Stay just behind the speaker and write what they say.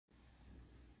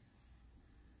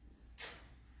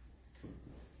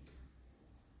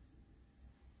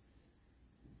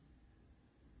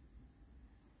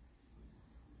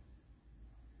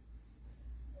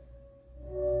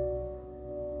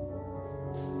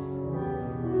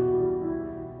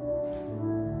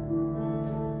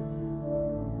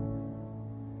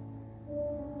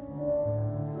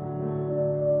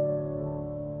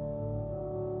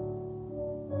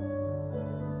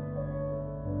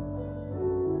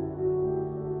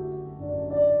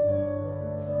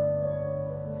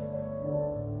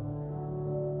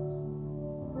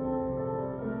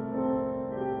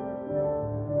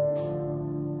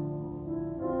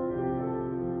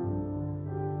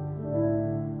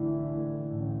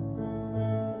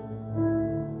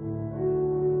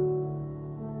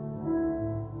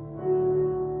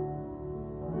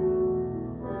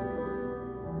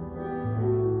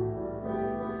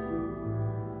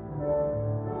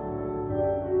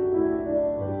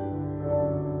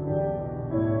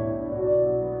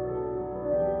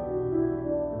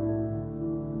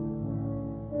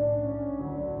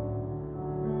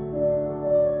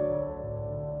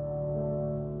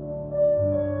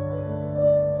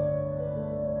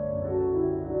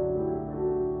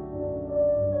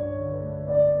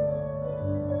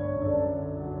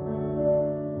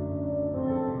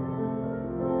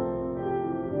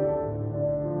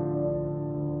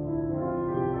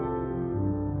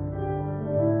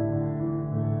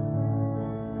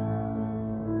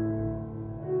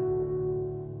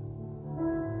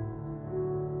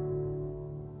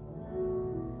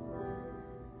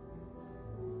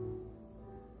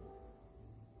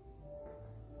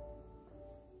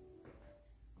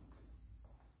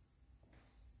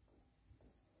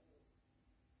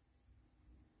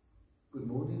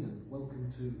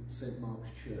to St Mark's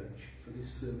Church for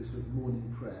this service of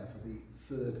morning prayer for the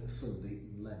third Sunday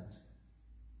in Lent.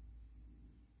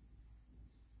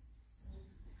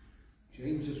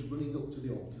 James is running up to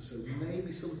the altar, so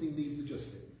maybe something needs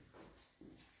adjusting.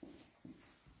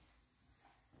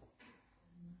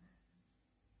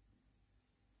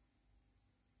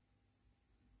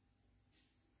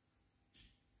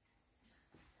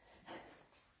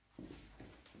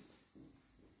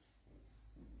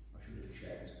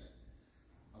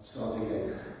 Start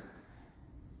again.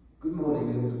 Good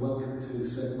morning and welcome to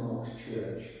St Mark's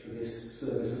Church for this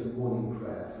service of morning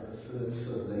prayer for the third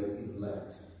Sunday in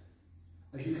Lent.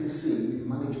 As you can see, we've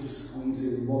managed to squeeze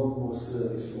in one more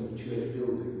service from the church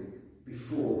building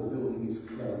before the building is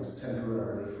closed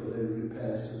temporarily for the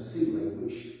repairs to the ceiling,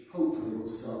 which hopefully will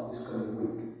start this coming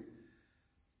week.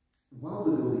 While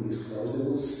the building is closed, there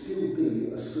will still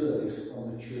be a service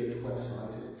on the church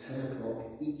website at 10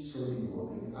 o'clock each Sunday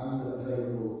morning and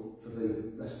available for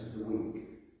the rest of the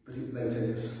week, but it may take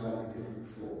a slightly different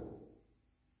form.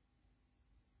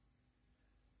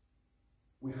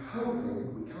 We're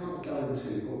hoping, we can't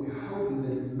guarantee, but we're hoping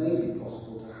that it may be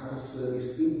possible to have a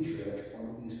service in church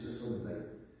on Easter Sunday.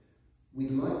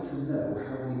 We'd like to know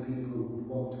how many people would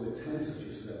want to attend such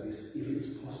a service if it's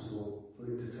possible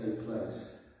for it to take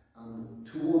place. And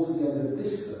towards the end of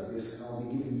this service, I'll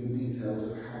be giving you details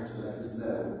of how to let us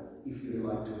know if you'd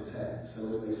like to attend. So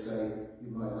as they say,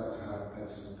 you might like to have a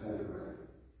pencil and paper ready.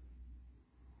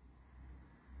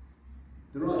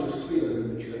 There are just three of us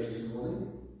in the church this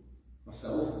morning.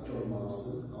 Myself, Louise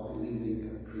Marsden, I'll be leading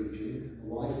and preaching.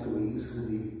 My wife, Louise, who will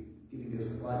be giving us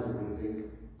the Bible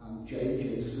reading, and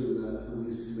James Spooner, who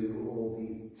is doing all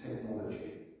the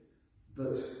technology.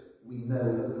 But we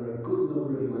know that there are a good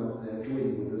number of you out there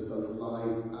joining with us both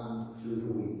live and through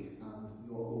the week, and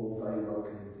you're all very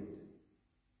welcome indeed.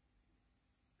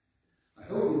 I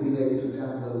hope you've been able to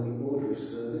download the order of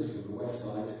service from the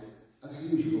website. As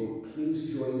usual,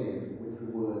 please join in with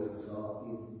the words that are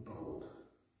in bold.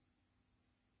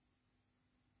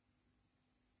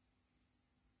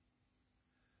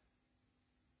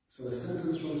 So a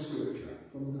sentence from Scripture,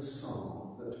 from the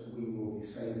psalm that we will be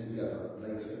saying together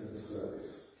later in the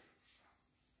service.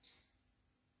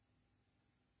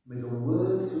 May the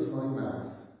words of my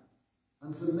mouth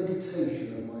and the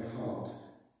meditation of my heart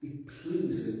be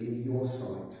pleasing in your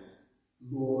sight,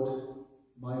 Lord,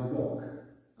 my rock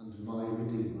and my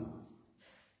redeemer.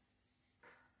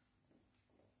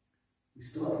 We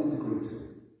start with the greeting.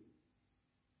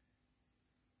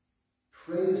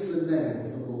 Praise the name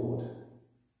of the Lord.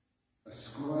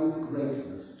 Ascribe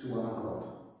greatness to our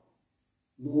God.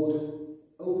 Lord,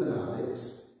 open our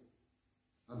lips,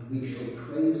 and we shall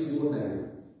praise your name.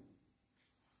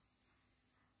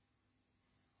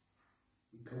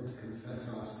 We come to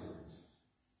confess our sins.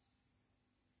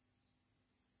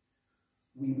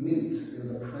 We meet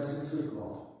in the presence of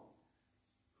God,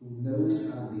 who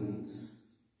knows our needs,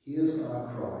 hears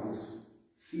our cries,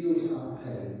 feels our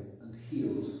pain, and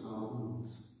heals our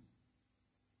wounds.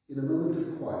 In a moment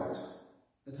of quiet,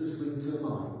 let us bring to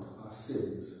mind our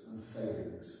sins and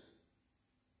failings.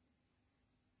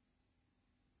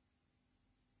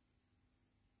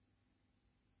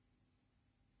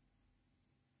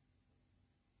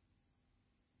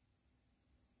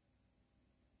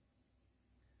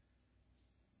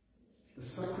 The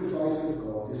sacrifice of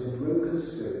God is a broken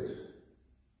spirit.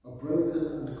 A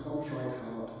broken and contrite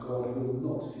heart God will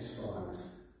not despise.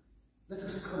 Let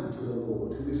us come to the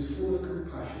Lord, who is full of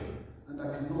compassion, and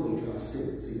acknowledge our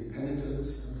sins in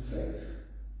penitence and faith.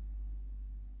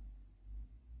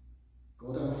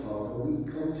 God our Father,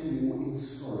 we come to you in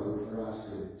sorrow for our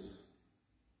sins,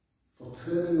 for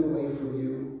turning away from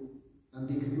you and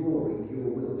ignoring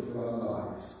your will for our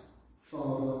lives.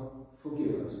 Father,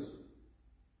 forgive us,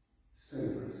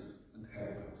 save us, and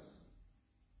help us.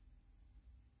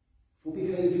 For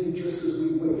behaving just as we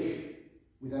wish,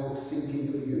 without thinking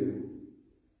of you.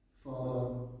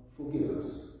 Father, forgive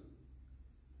us,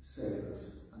 save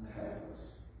us, and help us.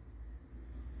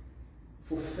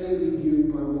 For failing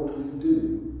you by what we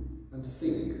do and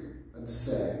think and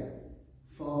say.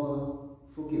 Father,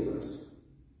 forgive us,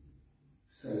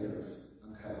 save us,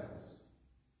 and help us.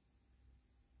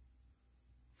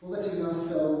 For letting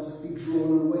ourselves be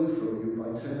drawn away from you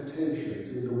by temptations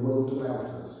in the world about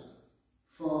us.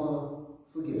 Father,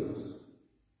 forgive us,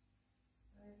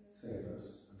 save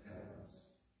us, and help us.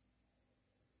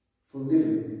 For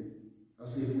living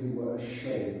as if we were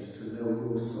ashamed to know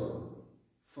your Son.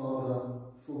 Father,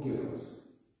 forgive us,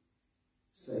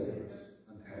 save us,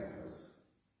 and help us.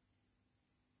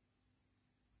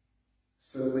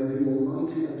 So may the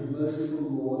Almighty and merciful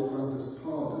Lord grant us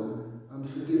pardon and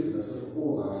forgiveness of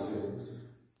all our sins,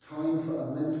 time for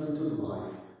amendment of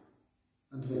life,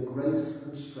 and the grace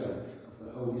and strength of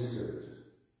the Holy Spirit.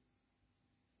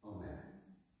 Amen.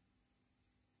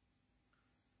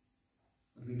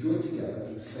 And we join together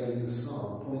in saying the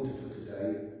psalm appointed for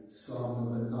today, Psalm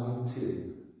number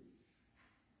 19.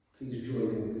 Please join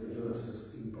in with the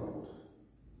verses in bold.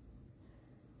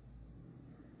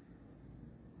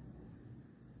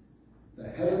 The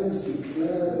heavens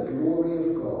declare the glory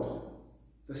of God.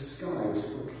 The skies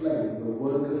proclaim the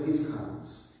work of his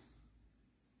hands.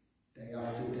 Day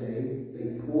after day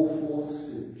they pour forth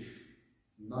speech.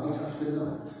 Night after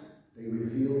night they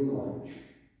reveal knowledge.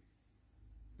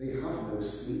 They have no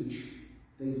speech.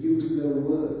 They use no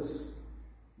words.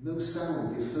 No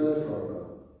sound is heard from them.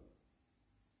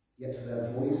 Yet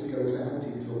their voice goes out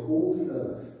into all the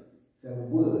earth, their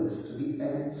words to the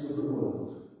ends of the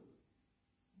world.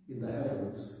 In the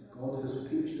heavens, God has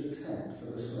pitched a tent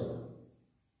for the sun.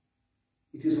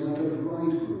 It is like a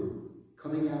bridegroom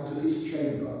coming out of his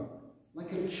chamber,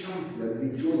 like a champion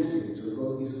rejoicing to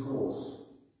run his course.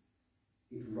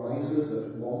 It rises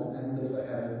at one end of the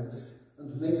heavens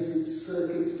and makes its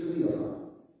circuit to the other.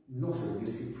 Nothing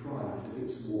is deprived of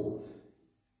its warmth.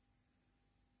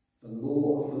 The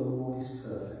law of the Lord is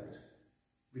perfect,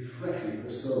 refreshing the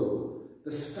soul.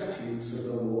 The statutes of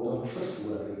the Lord are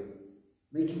trustworthy,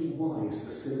 making wise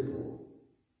the simple.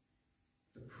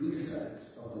 The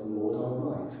precepts of the Lord are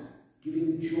right,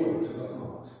 giving joy to the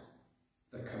heart.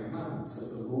 The commands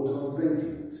of the Lord are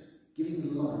radiant,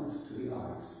 giving light to the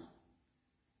eyes.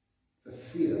 The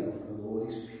fear of the Lord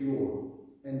is pure,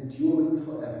 enduring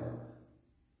forever.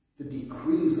 The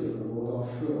decrees of the Lord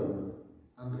are firm,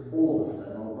 and all of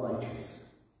them are righteous.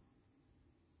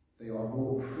 They are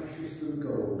more precious than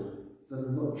gold,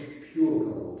 than much pure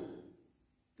gold.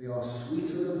 They are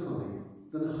sweeter than honey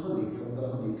from the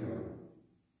honeycomb.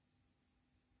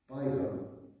 By them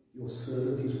your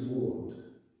servant is warned.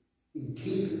 In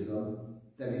keeping them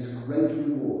there is great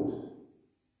reward.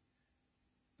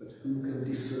 But who can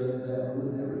discern their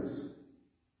own errors?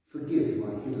 Forgive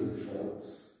my hidden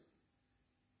faults.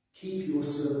 Keep your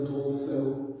servant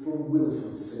also from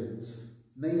willful sins.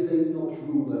 May they not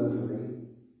rule over me.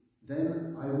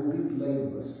 Then I will be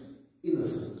blameless,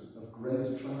 innocent of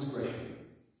great transgression.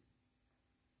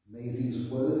 May these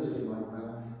words of my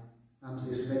mouth and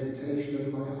this meditation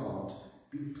of my heart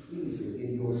be pleasing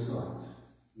in your sight,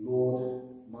 Lord,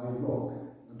 my rock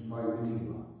and my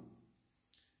redeemer.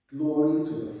 Glory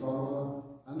to the Father,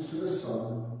 and to the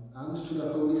Son, and to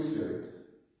the Holy Spirit,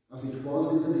 as it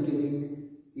was in the beginning,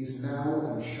 is now,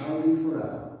 and shall be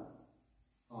forever.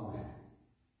 Amen.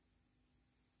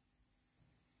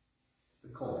 The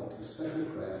Collect, a special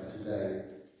prayer for today,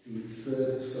 the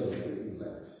third Sunday in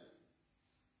Lent.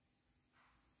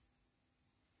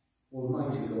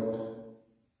 Almighty God,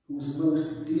 whose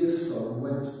most dear Son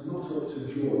went not up to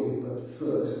joy, but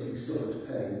first he suffered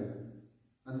pain,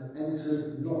 and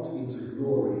entered not into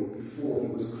glory before he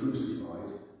was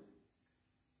crucified,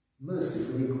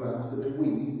 mercifully grant that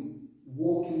we,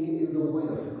 walking in the way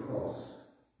of the cross,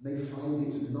 may find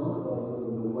it none other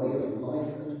than the way of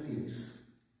life and peace.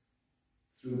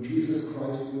 Through Jesus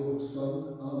Christ, your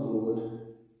Son, our Lord,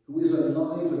 who is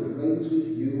alive and reigns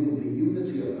with you in the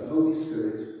unity of the Holy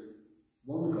Spirit,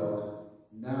 one God,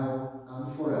 now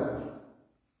and forever.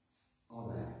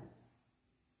 Amen.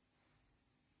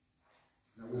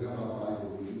 Now we'll have our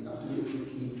Bible reading, after which we'll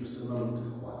keep just a moment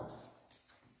of quiet.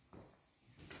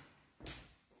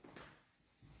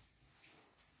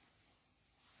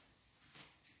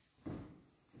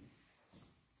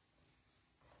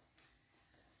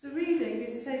 The reading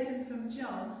is taken from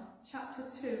John chapter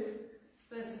 2,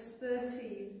 verses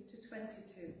 13 to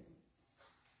 22.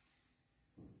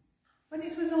 When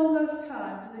it was almost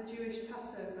time for the Jewish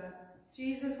Passover,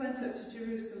 Jesus went up to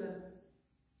Jerusalem.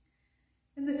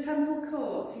 In the temple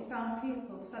courts he found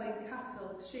people selling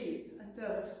cattle, sheep and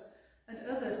doves, and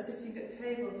others sitting at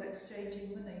tables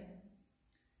exchanging money.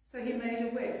 So he made a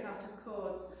whip out of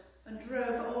cords and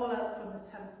drove all out from the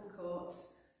temple courts,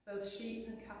 both sheep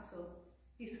and cattle.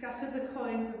 He scattered the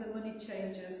coins of the money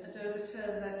changers and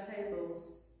overturned their tables.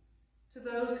 To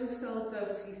those who sold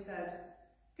doves he said,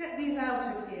 "Get these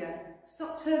out of here.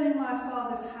 Stop turning my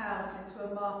Father's house into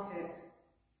a market."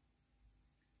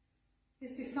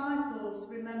 His disciples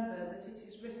remember that it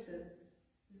is written,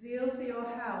 "Zeal for your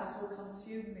house will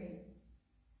consume me."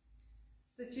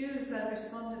 The Jews then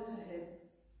responded to him,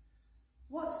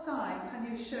 "What sign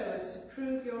can you show us to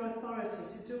prove your authority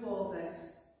to do all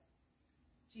this?"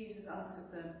 Jesus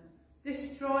answered them,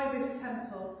 "Destroy this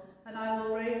temple, and I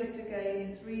will raise it again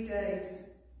in 3 days."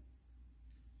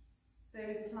 They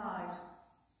replied,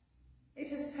 It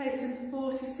has taken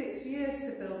 46 years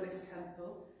to build this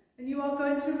temple, and you are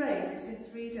going to raise it in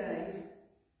 3 days.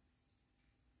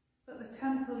 But the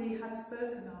temple he had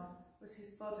spoken of was his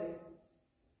body.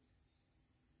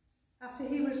 After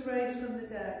he was raised from the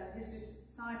dead, his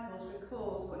disciples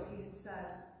recalled what he had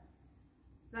said.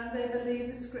 Then they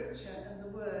believed the scripture and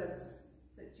the words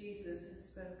that Jesus had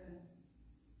spoken.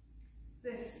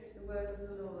 This is the word of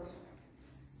the Lord.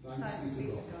 Thanks be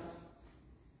to God.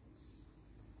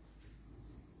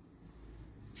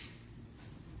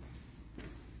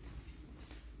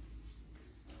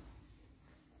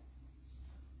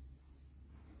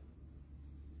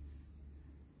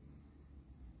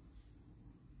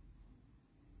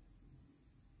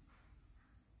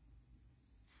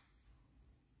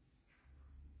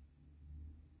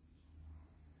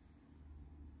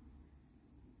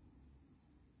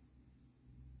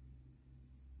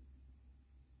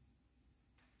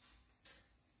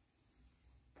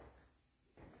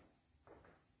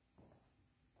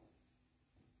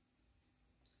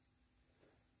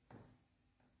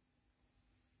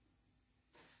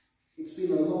 It's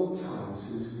been a long time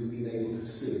since we've been able to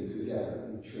sing together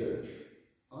in church.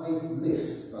 I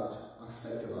miss that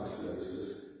aspect of our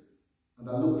services, and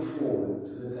I look forward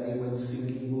to the day when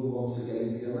singing will once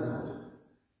again be allowed.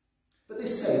 But they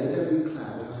say that every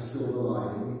cloud has a silver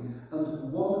lining,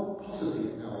 and one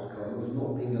positive outcome of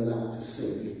not being allowed to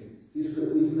sing is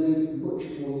that we've made much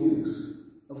more use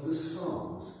of the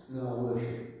psalms in our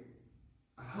worship.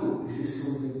 I hope this is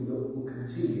something that will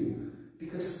continue,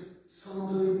 because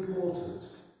psalms are important.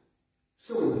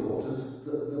 So important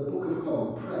that the Book of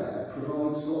Common Prayer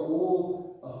provides for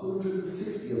all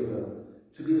 150 of them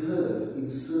to be heard in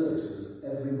services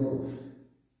every month.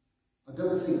 I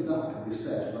don't think that can be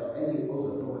said for any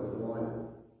other book of the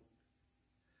Bible.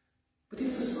 But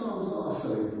if the psalms are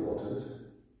so important,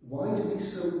 why do we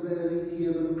so rarely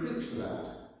hear them preached about?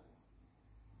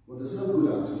 Well, there's no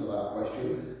good answer to that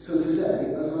question, so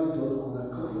today, as I've done on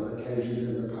a couple of occasions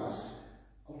in the past,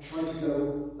 I'll try to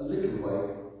go a little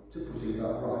way to putting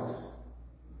that right.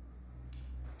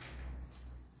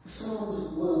 The Psalms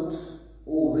weren't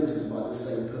all written by the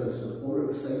same person or at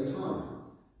the same time.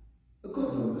 A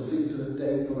good number seem to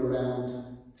date from around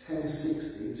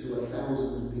 1060 to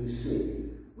 1000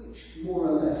 BC, which more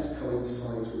or less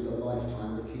coincides with the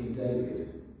lifetime of King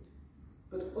David.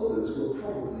 But others were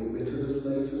probably written as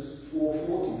late as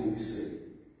 440 BC.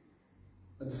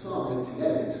 And Psalm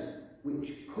 88,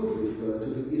 which could refer to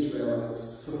the Israelites'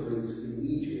 sufferings in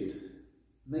Egypt,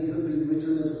 may have been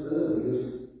written as early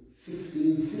as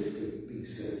 1550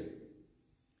 BC.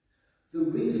 The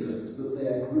reasons that they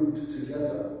are grouped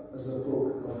together as a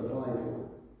book of the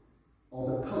Bible are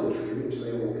the poetry which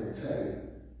they all contain,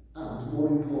 and, more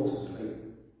importantly,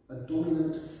 a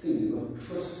dominant theme of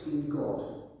trust in God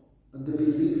and the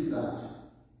belief that,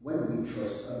 when we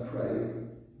trust and pray,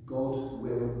 God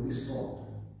will respond.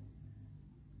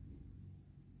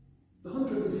 The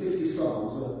 150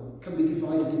 Psalms can be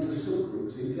divided into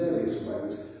subgroups in various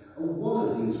ways, and one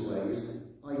of these ways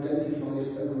identifies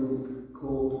a group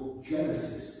called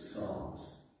Genesis Psalms.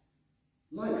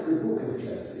 Like the book of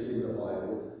Genesis in the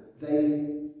Bible,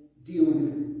 they deal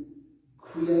with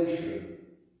creation,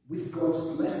 with God's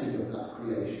blessing of that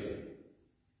creation.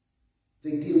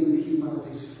 They deal with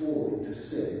humanity's fall into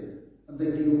sin, and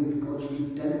they deal with God's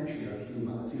redemption of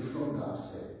humanity from that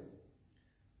sin.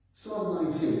 Psalm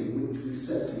 19, which we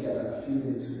said together a few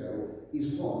minutes ago,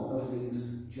 is one of these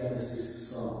Genesis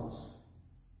Psalms.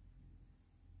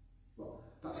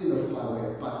 Well, that's enough by way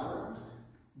of background.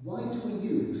 Why do we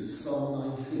use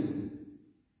Psalm 19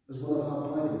 as one of our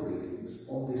Bible readings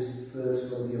on this third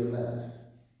Sunday of Lent?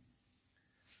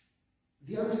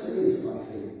 The answer is, I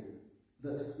think,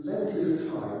 that Lent is a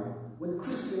time when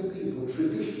Christian people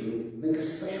traditionally make a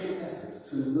special effort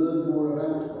to learn more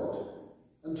about God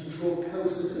and to draw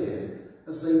closer to him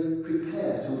as they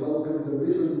prepare to welcome the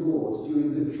risen Lord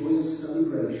during the joyous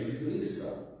celebrations of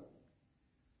Easter.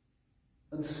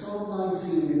 And Psalm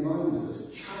 19 reminds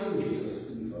us, challenges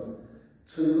us even,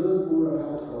 to learn more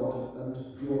about God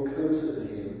and draw closer to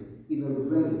him in a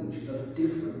range of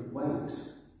different ways.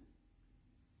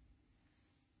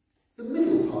 The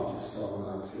middle part of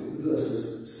Psalm 19,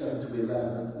 verses 7 to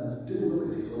 11, and do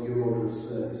look at it on your order of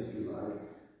service if you like,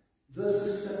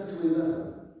 verses 7 to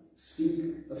 11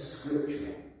 speak of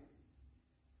Scripture.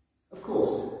 Of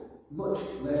course, much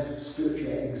less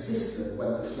Scripture existed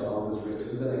when the psalm was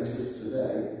written than exists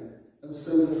today, and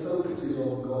so the focus is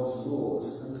on God's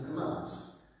laws and commands.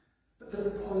 But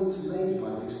the point made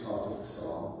by this part of the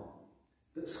psalm,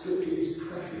 that Scripture is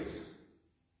precious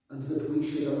and that we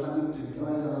should allow it to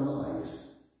guide our lives,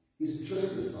 is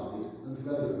just as valid and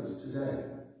relevant today.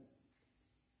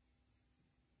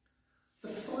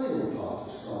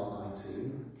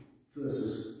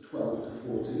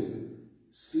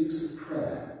 speaks of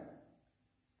prayer.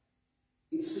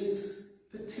 It speaks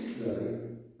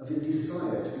particularly of a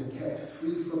desire to be kept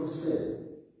free from sin,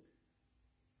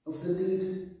 of the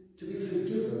need to be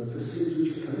forgiven for sins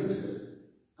which are committed,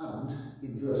 and,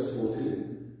 in verse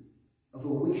 14, of a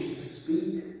wish to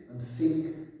speak and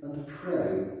think and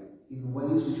pray in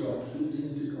ways which are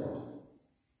pleasing to God.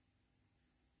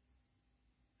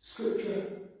 Scripture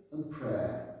and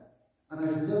prayer, and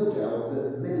I've no doubt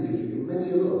that many of you,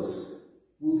 many of us,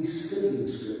 will be studying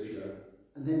Scripture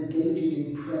and engaging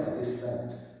in prayer this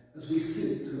Lent as we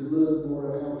seek to learn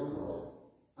more about God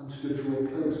and to draw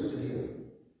closer to Him.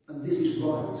 And this is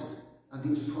right,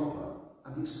 and it's proper,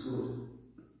 and it's good.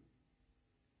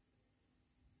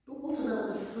 But what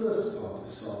about the first part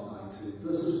of Psalm 19,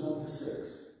 verses 1 to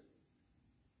 6?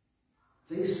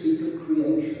 They speak of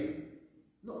creation,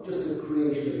 not just the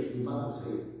creation of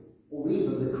humanity, or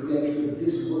even the creation of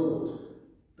this world,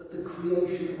 but the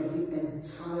creation of the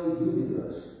entire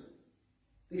universe.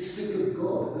 They speak of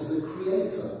God as the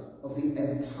creator of the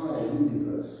entire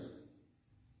universe.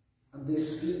 And they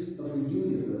speak of the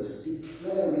universe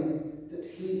declaring that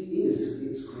He is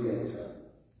its creator.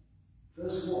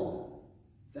 Verse 1,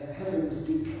 the heavens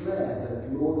declare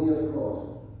the glory of God.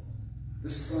 The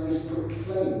skies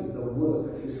proclaim the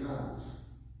work of His hands.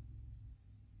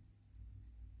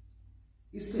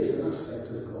 Is this an aspect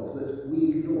of God that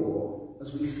we ignore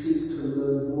as we seek to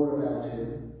learn more about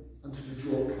Him and to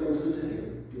draw closer to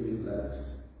Him during Lent?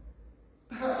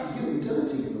 Perhaps you don't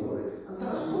ignore it, and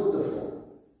that's wonderful.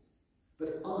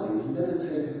 But I've never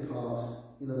taken part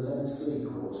in a Lent study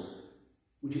course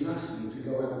which is asking you to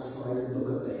go outside and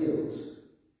look at the hills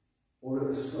or at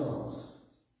the stars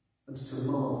and to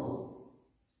marvel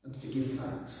and to give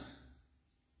thanks.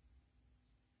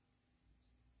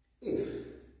 If,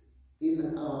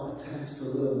 in our attempts to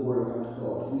learn more about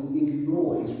God, we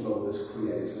ignore His role as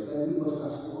creator, then we must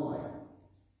ask why.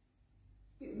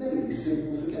 It may be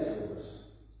simple forgetfulness.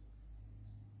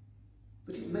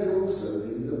 But it may also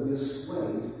be that we are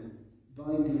swayed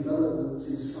by developments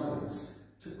in science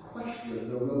to question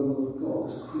the role of God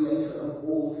as creator of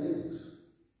all things.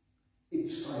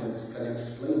 If science can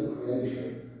explain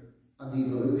creation and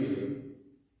evolution,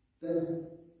 then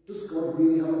does God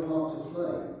really have a part to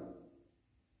play?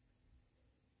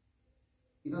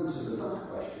 In answer to that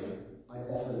question, I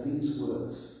offer these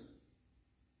words.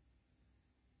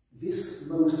 This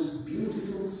most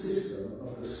beautiful system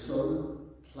of the sun,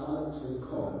 planets and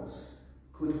comets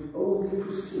could only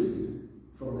proceed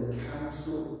from the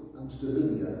counsel and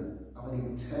dominion of an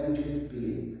intelligent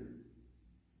being.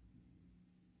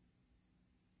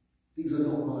 These are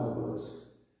not my words.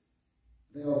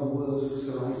 They are the words of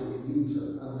Sir Isaac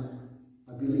Newton, and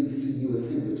I believe he knew a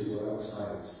thing or two about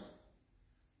science.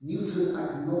 Newton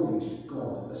acknowledged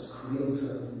God as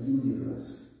creator of the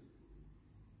universe.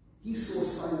 He saw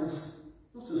science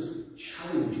not as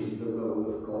challenging the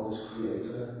role of God as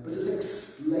creator, but as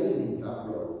explaining that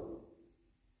role.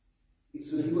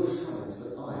 It's a view of science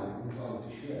that I am inclined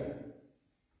to share.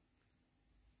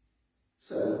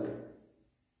 So,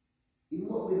 in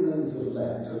what remains of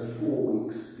Lent, and 4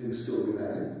 weeks do still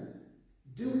remain,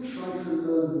 do try to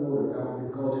learn more about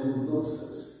the God who loves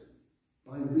us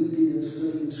by reading and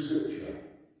studying Scripture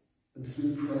and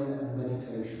through prayer and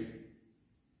meditation.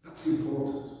 That's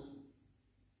important.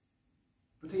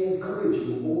 But I encourage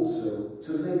you also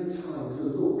to make time to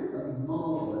look and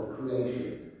marvel at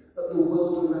creation, at the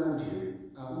world around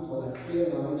you, and on a clear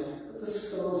night, at the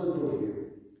stars above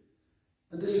you.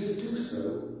 And as you do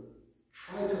so,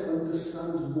 try to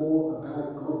understand more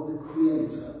about God the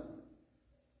Creator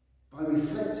by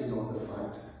reflecting on the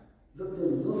fact that the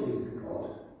loving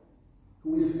God,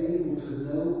 who is able to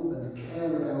know and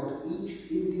care about each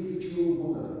individual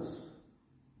one of us,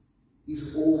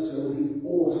 is also the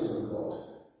awesome God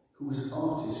whose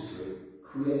artistry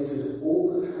created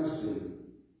all that has been,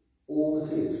 all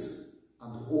that is,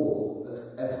 and all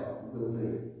that ever will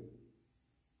be.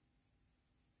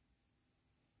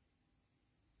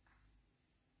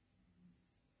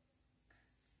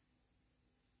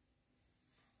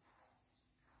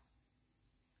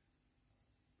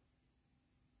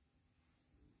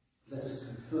 Let us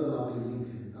confirm our belief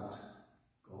in that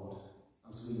God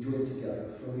as we join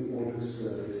together from the order of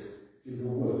service in the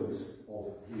words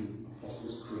of the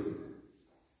Apostles' Creed.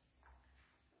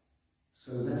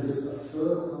 So let us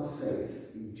affirm our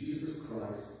faith in Jesus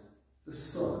Christ, the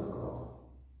Son of God.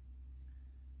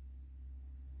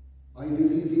 I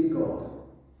believe in God,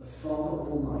 the Father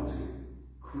Almighty,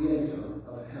 creator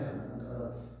of heaven and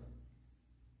earth.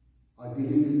 I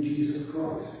believe in Jesus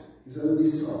Christ, his only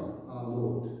Son, our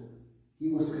Lord. He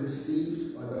was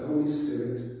conceived by the Holy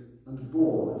Spirit and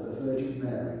born of the Virgin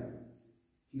Mary.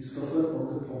 He suffered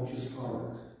under Pontius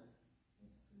Pilate,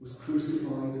 was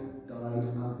crucified, died,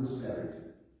 and was buried.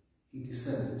 He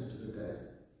descended to the dead.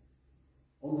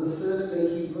 On the third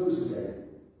day he rose again.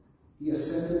 He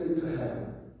ascended into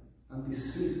heaven and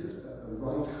is seated at the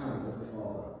right hand of the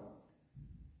Father.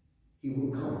 He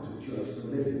will come to judge the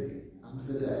living and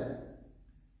the dead.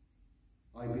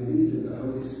 I believe in the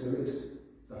Holy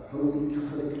Spirit, the Holy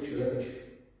Catholic Church,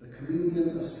 the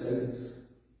communion of saints,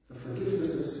 the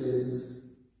forgiveness of sins,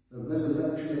 the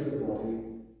resurrection of the body,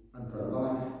 and the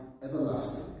life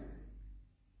everlasting.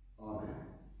 Amen.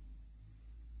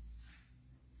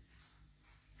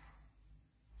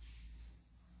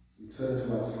 We turn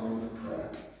to our time of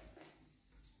prayer.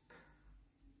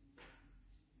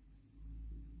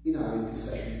 In our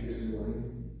intercessions this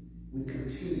morning, we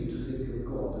continue to think of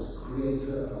God as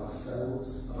creator of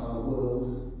ourselves, of our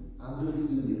world, and of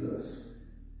the universe.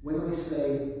 When I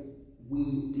say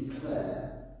we declare,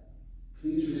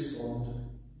 please respond,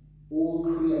 all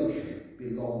creation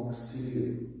belongs to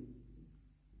you.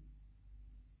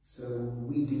 So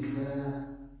we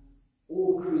declare,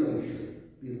 all creation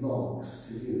belongs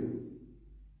to you.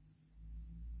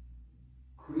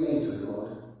 Creator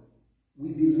God, we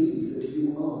believe that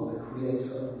you are the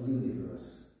creator of the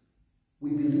universe.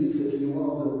 We believe that you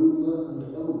are the ruler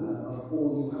and owner of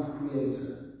all you have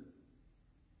created.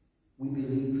 We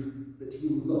believe that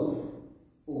you love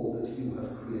all that you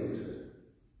have created.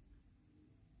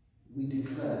 We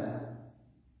declare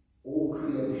all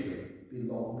creation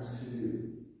belongs to you.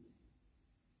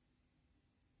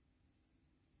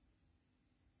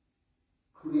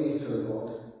 Creator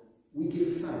God, we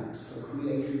give thanks for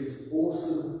creation's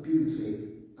awesome beauty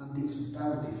and its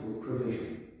bountiful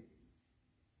provision.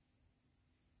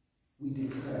 We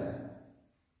declare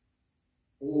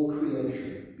all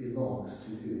creation belongs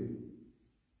to you.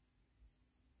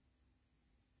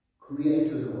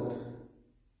 Creator God,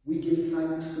 we give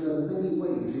thanks for the many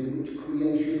ways in which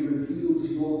creation reveals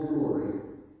your glory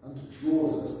and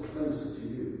draws us closer to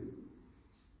you.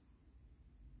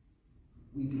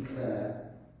 We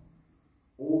declare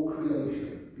all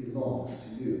creation belongs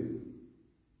to you.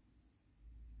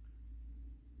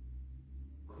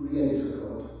 Creator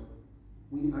God,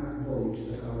 we acknowledge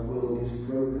that our world is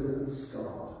broken and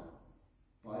scarred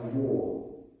by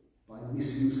war, by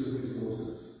misuse of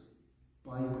resources,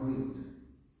 by greed,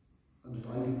 and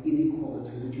by the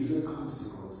inequality which is a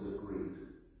consequence of greed.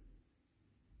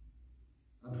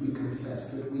 And we confess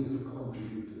that we have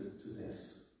contributed to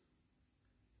this.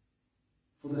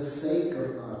 For the sake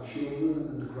of our children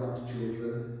and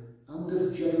grandchildren, and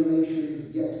of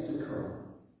generations yet to come,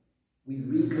 we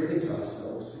recommit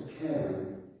ourselves to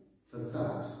caring for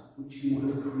that which you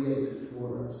have created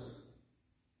for us,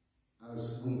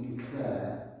 as we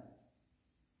declare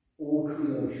all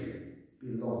creation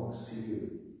belongs to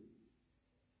you.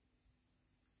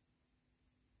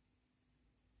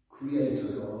 Creator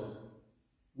God,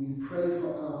 we pray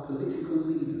for our political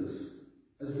leaders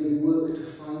as they work to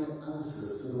find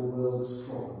answers to the world's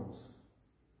problems.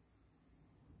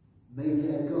 May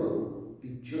their goal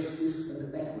be justice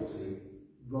and equity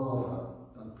rather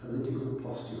than political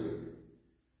posturing.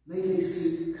 May they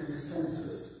seek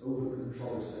consensus over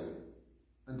controversy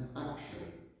and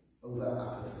action over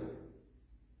apathy.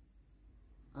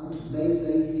 And may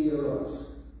they hear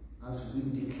us as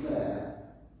we declare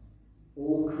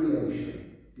all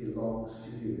creation belongs to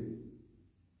you.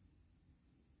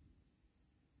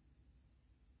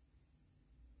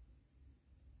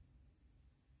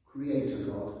 Creator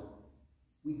God,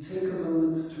 we take a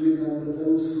moment to remember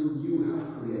those whom you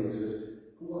have created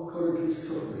who are currently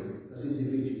suffering as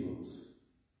individuals,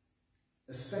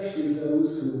 especially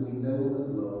those whom we know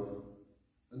and love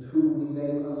and whom we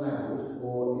name aloud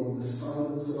or in the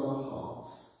silence of our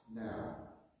hearts now.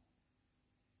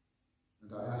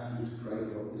 And I ask you to pray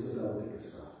for Isabel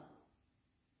Bickerstaff.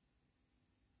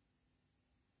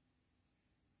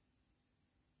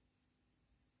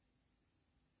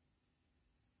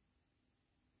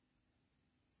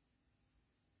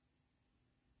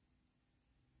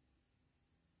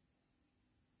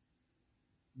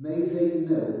 May they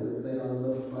know that they are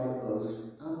loved by us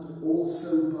and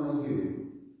also by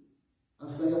you,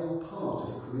 as they are part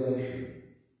of creation,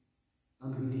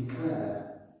 and we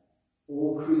declare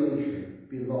all creation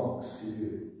belongs to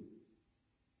you.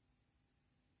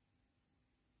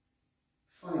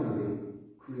 Finally,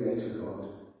 Creator God,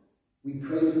 we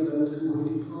pray for those who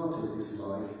have departed this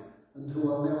life and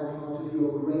who are now part of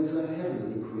your greater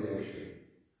heavenly creation.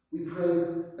 We pray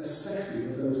especially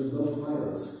for those loved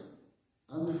by us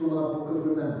and from our Book of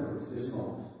Remembrance this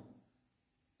month: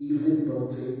 Evelyn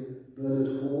Bunting,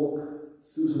 Bernard Hawke,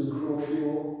 Susan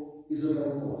Crawshaw,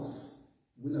 Isabel Moss,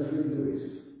 Wilfred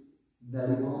Lewis,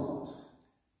 Nellie Marmont,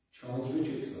 Charles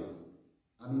Richardson,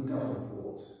 Annie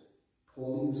Davenport,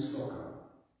 Pauline Stocker,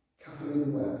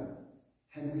 Catherine Webb,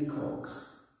 Henry Cox,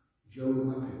 Joan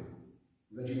Mappin,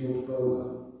 Reginald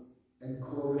Bowler,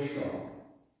 Encora Sharp,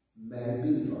 Mary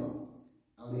Beaver,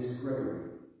 Alice Gregory,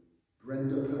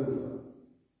 Brenda Pover,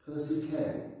 Percy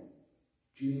Kay,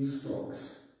 Jean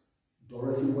Stocks,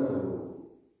 Dorothy Wetherall,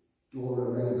 Dora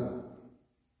Rayner,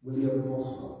 William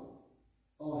Boswell,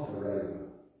 Arthur Rayner,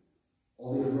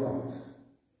 Olive Wright,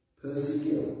 Percy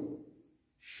Gill,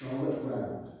 Charlotte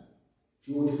Round,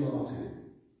 George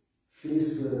Martin, Phyllis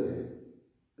Bergen,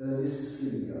 Ernest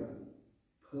Senior,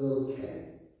 Pearl Kay.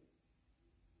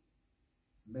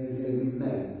 May they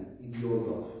remain in your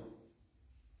love.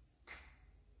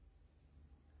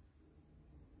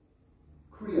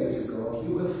 Creator God,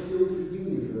 you have filled the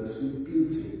universe with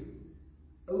beauty.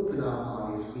 Open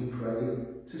our eyes, we pray,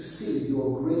 to see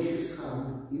your gracious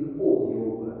hand in all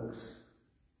your works,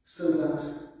 so that,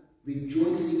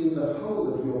 rejoicing in the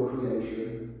whole of your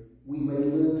creation, we may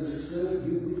learn to serve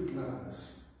you with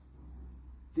gladness.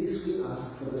 This we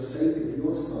ask for the sake of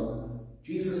your Son,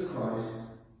 Jesus Christ,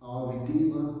 our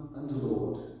Redeemer and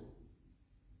Lord.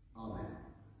 Amen.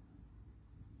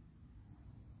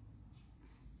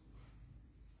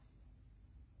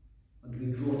 And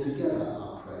we draw together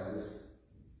our prayers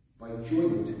by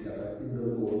joining together in the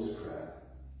Lord's Prayer.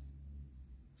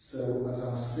 So, as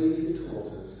our Saviour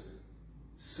taught us,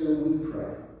 so we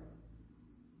pray.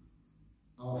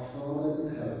 Our Father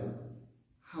in heaven,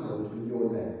 hallowed be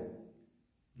your name.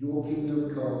 Your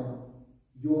kingdom come,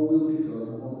 your will be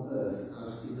done on earth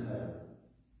as in heaven.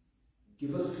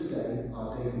 Give us today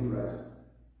our daily bread.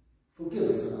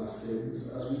 Forgive us our sins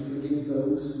as we forgive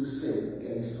those who sin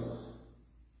against us.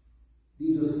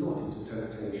 Lead us not into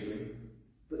temptation,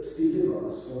 but deliver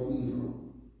us from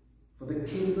evil. For the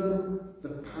kingdom,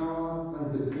 the power,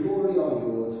 and the glory are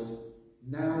yours,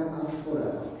 now and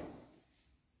forever.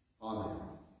 Amen.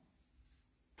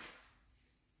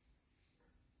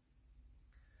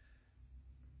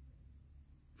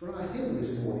 For our hymn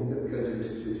this morning that we're going to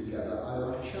listen to together,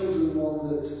 I've chosen one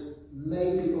that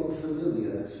may be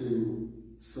unfamiliar to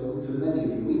some, to many of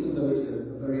you, even though it's a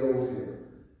very old hymn.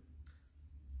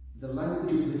 The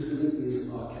language literally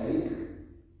is archaic.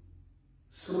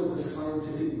 Some of the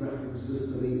scientific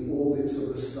references to the orbits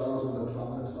of the stars and the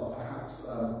planets are perhaps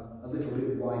a little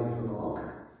bit wide of the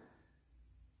mark.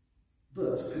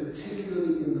 But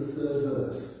particularly in the third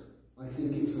verse, I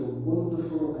think it's a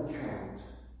wonderful account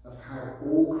of how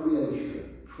all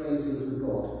creation praises the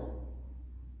God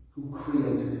who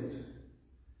created it.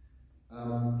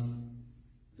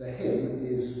 The hymn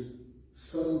is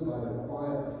sung by the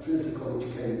choir of Trinity College,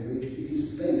 Cambridge. It is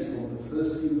based on the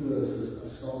first few verses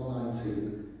of Psalm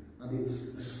 19, and it's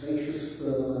the spacious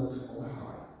firmament on high.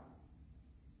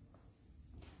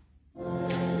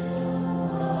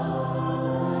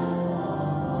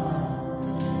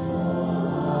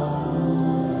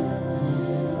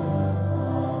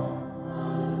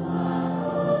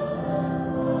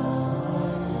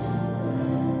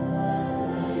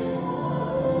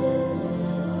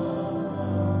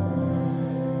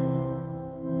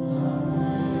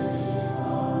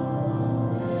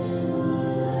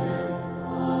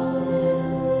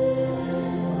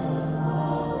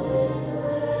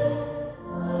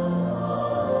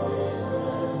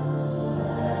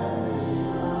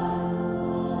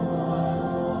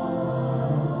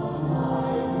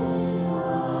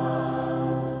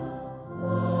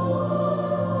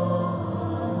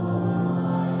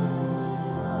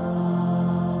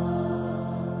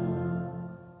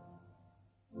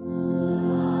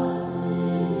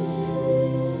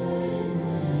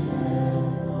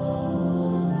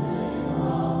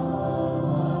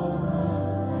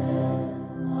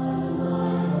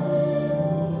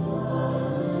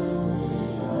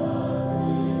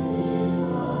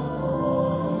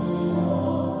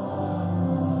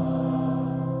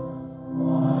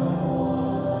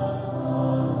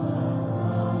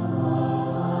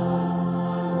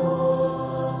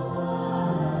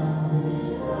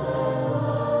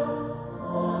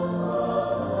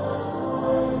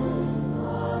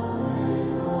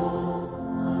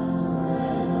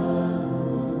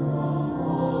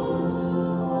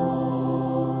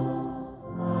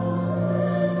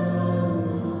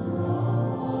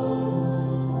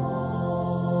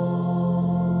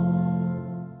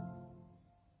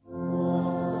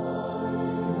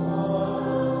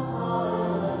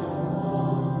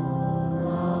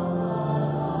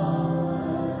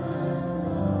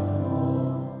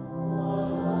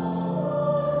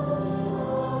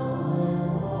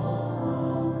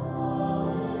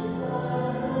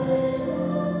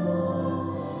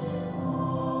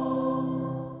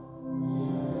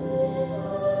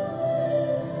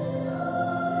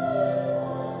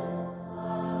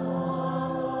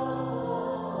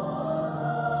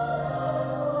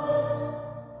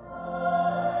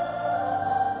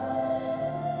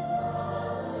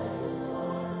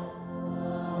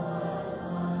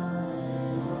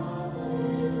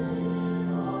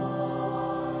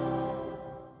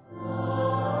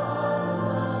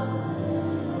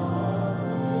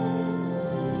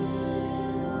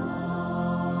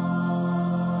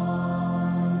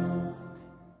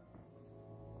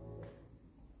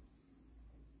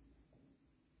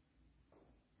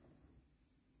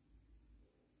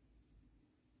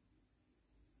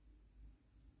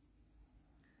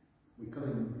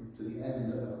 to the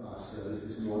end of our service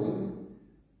this morning,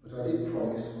 but I did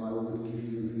promise I would give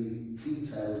you the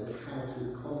details of how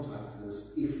to contact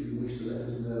us if you wish to let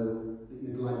us know that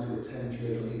you'd like to attend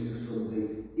church on Easter Sunday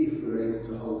if we're able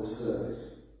to hold a service.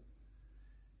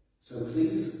 So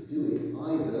please do it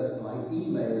either by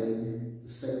emailing the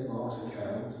St. Mark's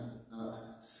account at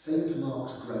St.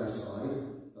 Mark's Grenoside,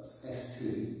 that's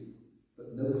ST,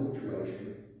 but no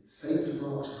punctuation, St.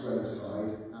 Mark's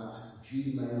Grenoside at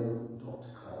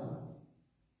gmail.com,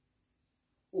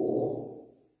 or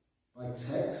by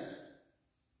text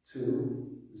to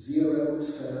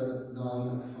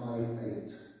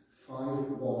 07958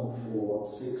 514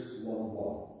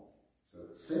 611. So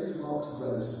St. Mark's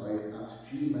Grenoside at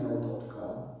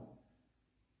gmail.com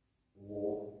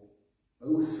or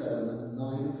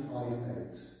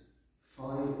 07958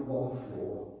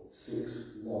 514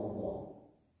 611.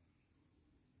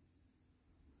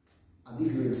 And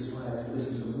if you're inspired to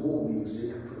listen to more music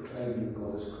proclaiming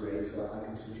God as Creator, I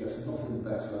can suggest nothing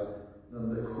better than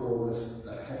the chorus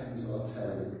 "The Heavens Are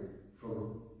Telling"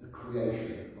 from The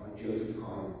Creation by Joseph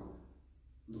Haydn.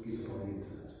 Look it up on the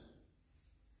internet.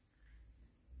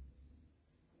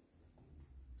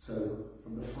 So,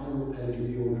 from the final page of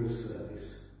the order of service,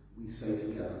 we say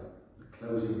together the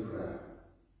closing prayer.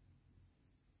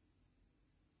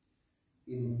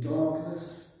 In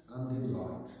darkness and in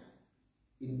light,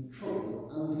 in trouble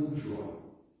and in joy,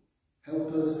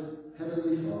 help us,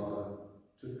 Heavenly Father,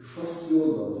 to trust your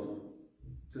love,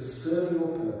 to serve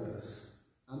your purpose,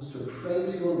 and to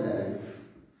praise your name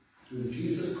through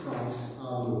Jesus Christ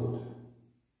our Lord.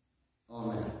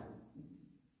 Amen.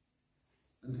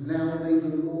 And now may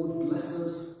the Lord bless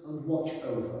us and watch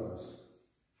over us.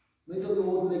 May the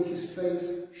Lord make his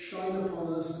face shine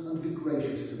upon us and be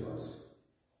gracious to us.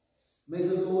 May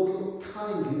the Lord look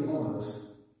kindly on us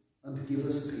and give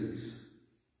us peace.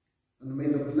 And may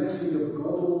the blessing of God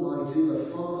Almighty, the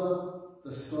Father,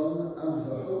 the Son, and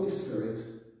the Holy Spirit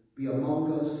be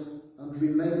among us and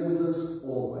remain with us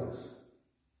always.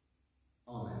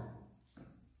 Amen.